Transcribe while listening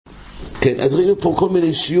כן, אז ראינו פה כל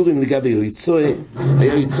מיני שיעורים לגבי יויצוי.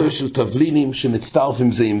 היה יויצוי של תבלינים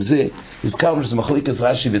שמצטרפים זה עם זה. הזכרנו שזה מחלוקת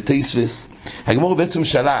רש"י וטייסבס. הגמרא בעצם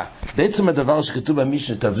שאלה, בעצם הדבר שכתוב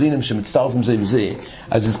במשנה, תבלינים שמצטרפים זה עם זה,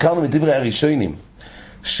 אז הזכרנו מדברי הראשונים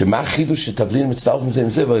שמה החידוש שתבלינים מצטרפים זה עם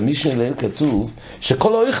זה, ובמשנה לאל כתוב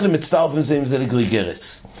שכל האוכלים מצטרפים זה עם זה לגרי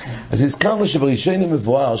גרס. אז הזכרנו שבראשונים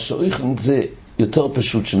מבואר שאוכלים זה יותר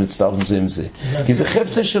פשוט שמצטרפים זה עם זה, כי זה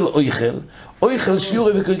חפצה של אוכל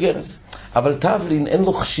שיעורי וגרי גרס. אבל תבלין אין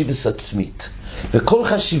לו חשיבס עצמית, וכל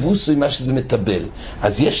חשיבוס הוא מה שזה מטבל.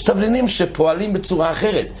 אז יש תבלינים שפועלים בצורה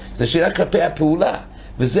אחרת, זה שאלה כלפי הפעולה,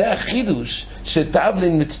 וזה החידוש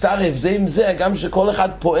שתבלין מצטרף זה עם זה, גם שכל אחד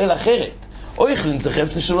פועל אחרת. אויכלין זה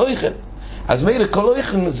חפצה של אויכל, אז מילא כל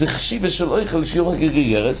אויכלין זה חשיבס של אויכל שיעור וגרי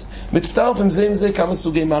גרס, מצטרפים זה עם זה כמה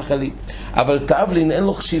סוגי מאכלים. אבל תבלין אין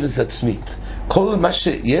לו חשיבס עצמית, כל מה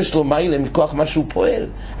שיש לו מיילה מכוח מה שהוא פועל,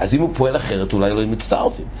 אז אם הוא פועל אחרת אולי לא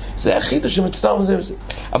מצטרפים. זה החידוש שמצטרפים זה עם זה.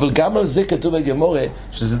 אבל גם על זה כתוב בגמרא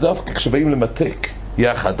שזה דווקא כשבאים למתק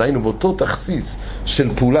יחד, היינו באותו תכסיס של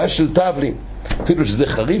פעולה של תבלין, אפילו שזה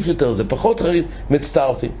חריף יותר, זה פחות חריף,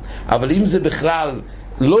 מצטרפים. אבל אם זה בכלל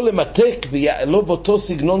לא למתק, ולא באותו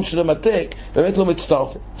סגנון של למתק, באמת לא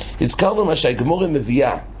מצטרפים. הזכרנו מה שהגמרא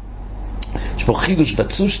מביאה, יש פה חידוש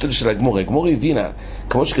בצושטל של הגמרא. הגמרא הבינה,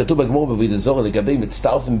 כמו שכתוב בגמרא בבית זוהר לגבי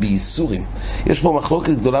מצטרפים בייסורים, יש פה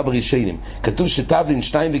מחלוקת גדולה בראשונים. כתוב שתבלין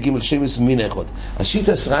 2 וגימל שמוס ממין אחד. אז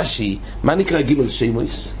שיטס רש"י, מה נקרא גימל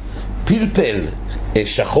שמוס? פלפל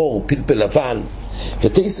שחור, פלפל לבן.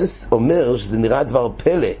 וטייסס אומר שזה נראה דבר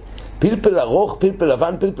פלא, פלפל ארוך, פלפל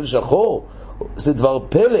לבן, פלפל שחור, זה דבר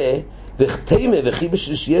פלא. וחתימה וכי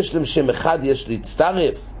בשביל שיש להם שם אחד יש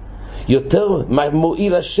להצטרף, יותר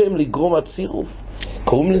מועיל השם לגרום הצירוף.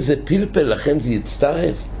 קוראים לזה פלפל, לכן זה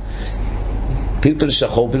יצטרף. פלפל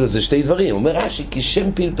שחור, פלפל, זה שתי דברים. אומר רש"י, כי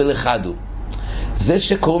שם פלפל אחד הוא. זה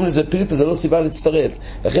שקוראים לזה פלפל זה לא סיבה להצטרף.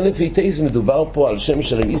 לכן לפי טייס מדובר פה על שם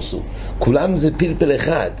של האיסור. כולם זה פלפל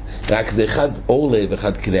אחד, רק זה אחד אורלה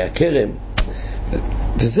ואחד כלי הכרם.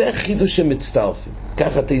 וזה החידוש שמצטרפים.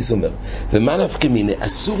 ככה טייס אומר. ומה נפקא מינה?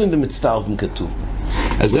 אסורים ומצטרפים כתוב.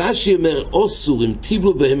 אז רש"י אומר, אסורים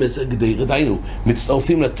טיבלו בהם אס הגדיר, דיינו,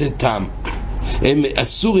 מצטרפים לתת טעם. הם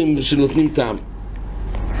אסורים שנותנים טעם.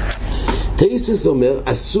 טייסס אומר,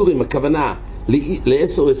 אסורים, הכוונה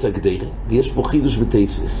לעשר אס הגדיר, ויש פה חידוש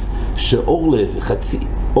בטייסס, שאורלה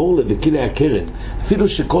וכלי הכרם, אפילו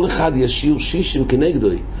שכל אחד ישיר 60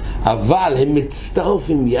 כנגדוי, אבל הם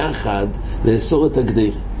מצטרפים יחד לעשר את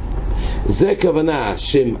הגדיר. זה הכוונה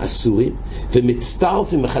שהם אסורים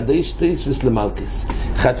ומצטרפים מחדש טייסס למלכס.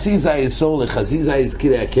 חצי זה היסור לחצי זה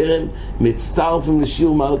כלי הכרם, מצטרפים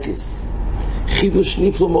לשיעור מלכס. חידוש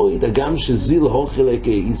נפלא מועיד, הגם שזיל הוכל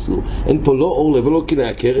כאיסור, אין פה לא אורלה ולא כלי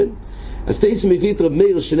הכרם. אז טייס מביא את רב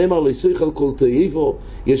מאיר שנאמר לו יסויך על כל תאיבו,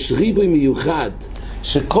 יש ריבוי מיוחד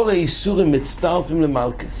שכל האיסורים מצטרפים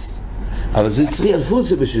למלכס. אבל זה יצרי אלפו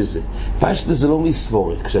זה בשביל זה. פשט זה לא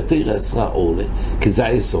מסבורת. כשהתאירה אסרה אורלה, כי זה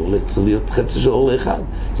היסור, צריך להיות חצי של אורלה אחד.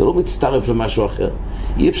 זה לא מצטרף למשהו אחר.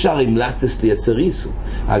 אי אפשר עם לטס לייצר איסור.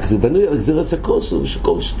 רק זה בנוי על גזירס הכוסו,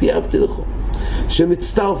 שכל שתיאבתי לכו.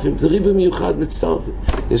 שמצטרפים, זה ריבוי מיוחד מצטרפים.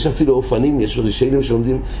 יש אפילו אופנים, יש ראשונים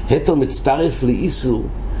שלומדים, התר מצטרף לאיסור,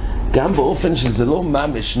 גם באופן שזה לא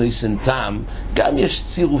ממש נויסן טעם, גם יש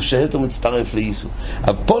צירוף שהתר מצטרף לאיסור.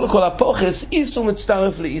 אבל פה לכל הפוחס, איסור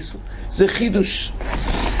מצטרף לאיסור. זה חידוש.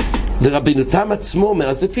 ורבינו תם עצמו אומר,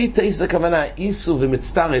 אז לפי טייס הכוונה איסור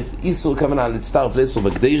ומצטרף, איסור הכוונה להצטרף לאיסור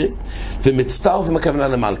בגדירה, ומצטרף עם הכוונה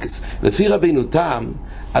למלכס. לפי רבינו תם,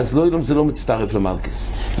 אז לא ילום זה לא מצטרף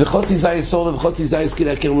למלכס. וחוצי זה איסור וחוצי זה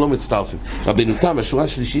כלי הכרם לא מצטרפים. רבינו תם, השורה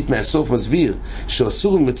השלישית מהסוף מסביר,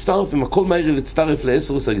 שאסורים מצטרפים, הכל מהיר להצטרף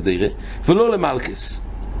לאיסור הגדירה, ולא למלכס.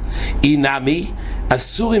 אינמי,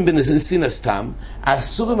 אסורים בנסין הסתם,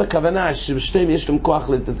 אסורים הכוונה שבשתיהם יש להם כוח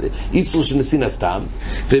לאיסור של נסין הסתם,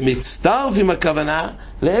 ומצטרפים הכוונה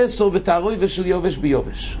לאיסור בתערוי ושל יובש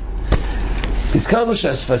ביובש. הזכרנו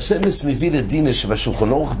שהספסמס מביא לדינה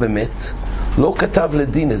שבשולחן אורך באמת לא כתב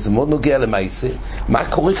לדינה, זה מאוד נוגע למעשה, מה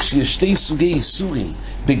קורה כשיש שתי סוגי איסורים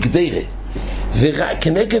בגדירה, ורק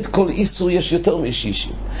כנגד כל איסור יש יותר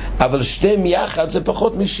מ-60, אבל שתיהם יחד זה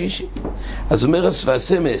פחות מ-60. אז אומר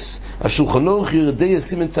הספסמס, השולחן אורך ירדי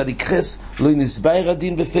יסימן צדיק חס לא נסבר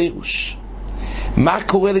הדין בפירוש. מה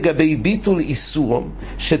קורה לגבי ביטול איסורם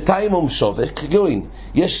שתיים ומשווה כגוין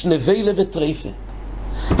יש נבלה וטרפה?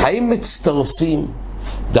 האם מצטרפים,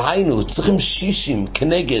 דהיינו צריכים 60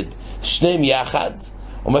 כנגד שניהם יחד,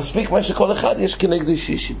 או מספיק מה שכל אחד יש כנגד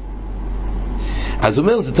 60? אז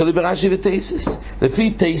אומר, זה תלוי ברש"י וטייסס.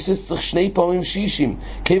 לפי טייסס צריך 2 פעמים 60,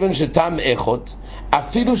 כיוון שתם אחד,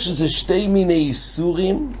 אפילו שזה 2 מיני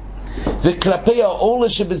איסורים, וכלפי האור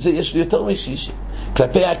שבזה יש לי יותר מ-60.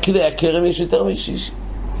 כלפי הכלי הכרם יש יותר מ-60.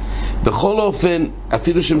 בכל אופן,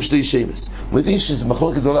 אפילו שם שתי שמש. הוא מבין שזה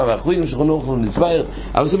מחלוקת גדולה, ואנחנו רואים שכונו אוכלו נצבאר,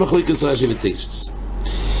 אבל זה מחלוקת רש"י ותוספות.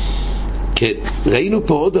 כן, ראינו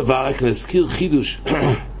פה עוד דבר, רק להזכיר חידוש.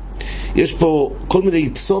 יש פה כל מיני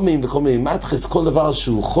פסומים וכל מיני מתחס, כל דבר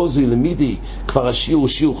שהוא חוזי למידי, כבר השיעור הוא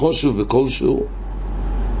שיעור חשוב בכל שיעור.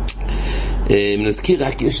 נזכיר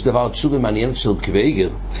רק, יש דבר תשובה מעניינת של קוויגר.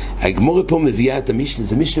 הגמורה פה מביאה את המשנה,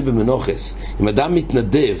 זה משנה במנוחס. אם אדם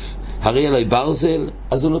מתנדב, הרי עלי ברזל,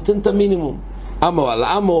 אז הוא נותן את המינימום. אמו על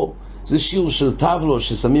אמו, זה שיעור של טבלו,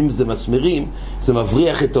 ששמים בזה מסמרים, זה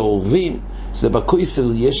מבריח את העורבים. זה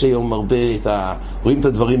בקויסל, יש היום הרבה, רואים את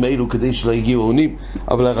הדברים האלו כדי שלא יגיעו עונים,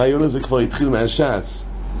 אבל הרעיון הזה כבר התחיל מהש"ס,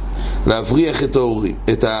 להבריח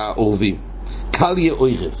את העורבים. קל יהיה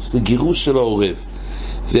עורב, זה גירוש של העורב.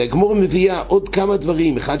 והגמור מביאה עוד כמה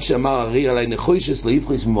דברים. אחד שאמר הרי עלי נחוישס לא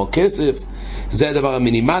יפריס ממו כסף, זה הדבר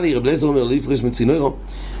המינימלי. רב אליעזר אומר לא יפריס מצינורו.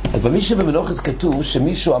 אז במשנה במנוחס כתוב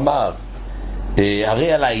שמישהו אמר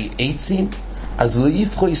הרי עלי עצים, אז לא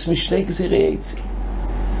יפריס משני גזירי עצים.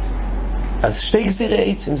 אז שתי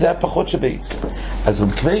גזירי עצים זה הפחות שבעצים. אז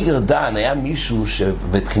רב קוויגר דן היה מישהו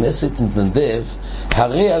שבית כנסת מתנדב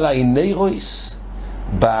הרי עלי נירויס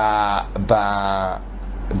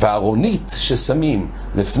בארונית ששמים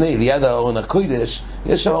לפני, ליד הארון הקודש,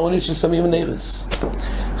 יש שם ארונית ששמים נרס.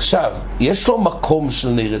 עכשיו, יש לו מקום של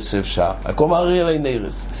נרס שאפשר, מקום הרי עלי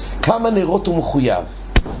נרס. כמה נרות הוא מחויב?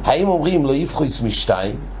 האם אומרים לא יפחויס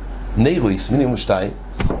משתיים, נרויס מינימום 2,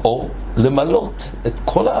 או למלות את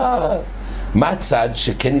כל מה הצד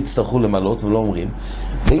שכן יצטרכו למלות ולא אומרים?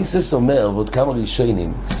 איסס אומר, ועוד כמה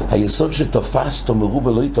ראשונים, היסוד שתפסתו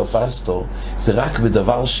מרובה לא יתפסתו, זה רק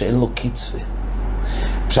בדבר שאין לו קיצווה.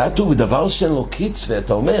 פשט הוא בדבר שאין לו קיצווה,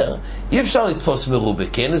 אתה אומר, אי אפשר לתפוס מרובה,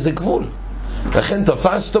 כי אין איזה גבול. לכן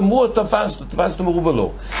תפסתו מועט תפסתו מרובה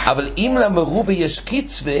לא. אבל אם למרובה יש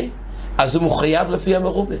קיצווה, אז הוא מחויב לפי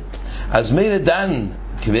המרובה. אז מילא דן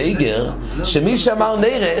קוויגר, שמי שאמר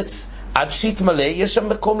נרס, עד שיתמלא, יש שם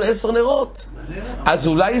מקום ל10 נרות. אז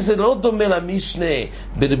אולי זה לא דומה למשנה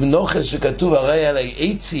במנוחס שכתוב הרי עלי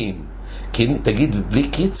עצים, כי תגיד בלי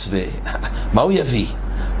קיצווה, מה הוא יביא?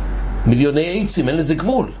 מיליוני עצים, אין לזה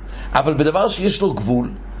גבול. אבל בדבר שיש לו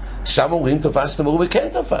גבול, שם אומרים תפסת, אמרו וכן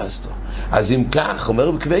תפסת. אז אם כך, אומר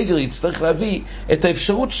רב קוויגר, יצטרך להביא את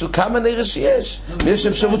האפשרות של כמה נרס שיש. יש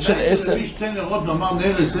אפשרות של 10.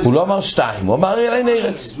 הוא לא אמר 2, הוא אמר הרי עלי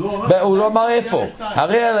נרס. הוא לא אמר איפה.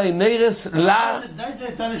 הרי עלי נרס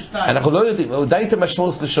אנחנו לא יודעים, הוא די את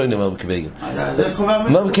המשמעות לשוינה, אומר רב קוויגר.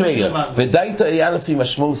 אומר רב קוויגר, ודי את היה לפי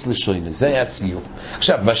משמעות לשוינה, זה היה ציור.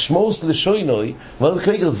 עכשיו, משמעות לשוינה, אומר רב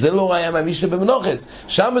קוויגר, זה לא היה מהמשנה במנוחס.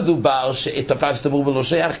 שם מדובר שתפסת אמרו ולא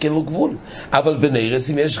שייך, כן לו גבול. אבל בנרס,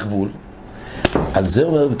 אם יש גבול, על זה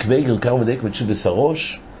אומר קוויגר כמה מדייק בתשובת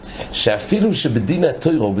הראש, שאפילו שבדין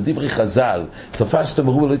התורה או בדברי חז"ל תפסתם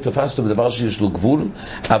מרובה לא תפסתם בדבר שיש לו גבול,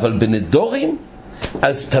 אבל בנדורים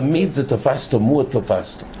אז תמיד זה תפסתם מועט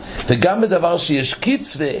תפסתם. וגם בדבר שיש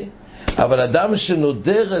קיצווה, אבל אדם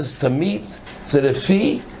שנודר אז תמיד זה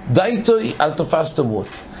לפי דייטוי על תפסתם מועט.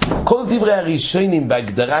 כל דברי הראשונים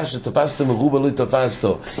בהגדרה שתפסת מרובה לא תפסת,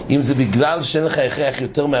 אם זה בגלל שאין לך הכרח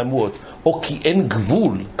יותר מהמועט, או כי אין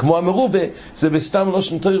גבול כמו המרובה, זה בסתם לא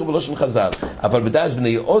שן תורה ולא שן חז"ל. אבל בדעת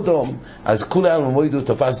בני אודום, אז כולי על ממוידו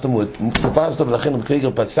תפסת מועט, תפסת, ולכן רב קוויגר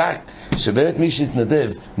פסק שבאמת מי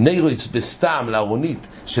שהתנדב נרויס בסתם לארונית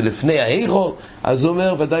שלפני ההיכול, אז הוא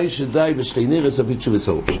אומר ודאי שדי בשתי נרס אביד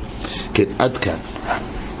שבסרוש. כן, עד כאן.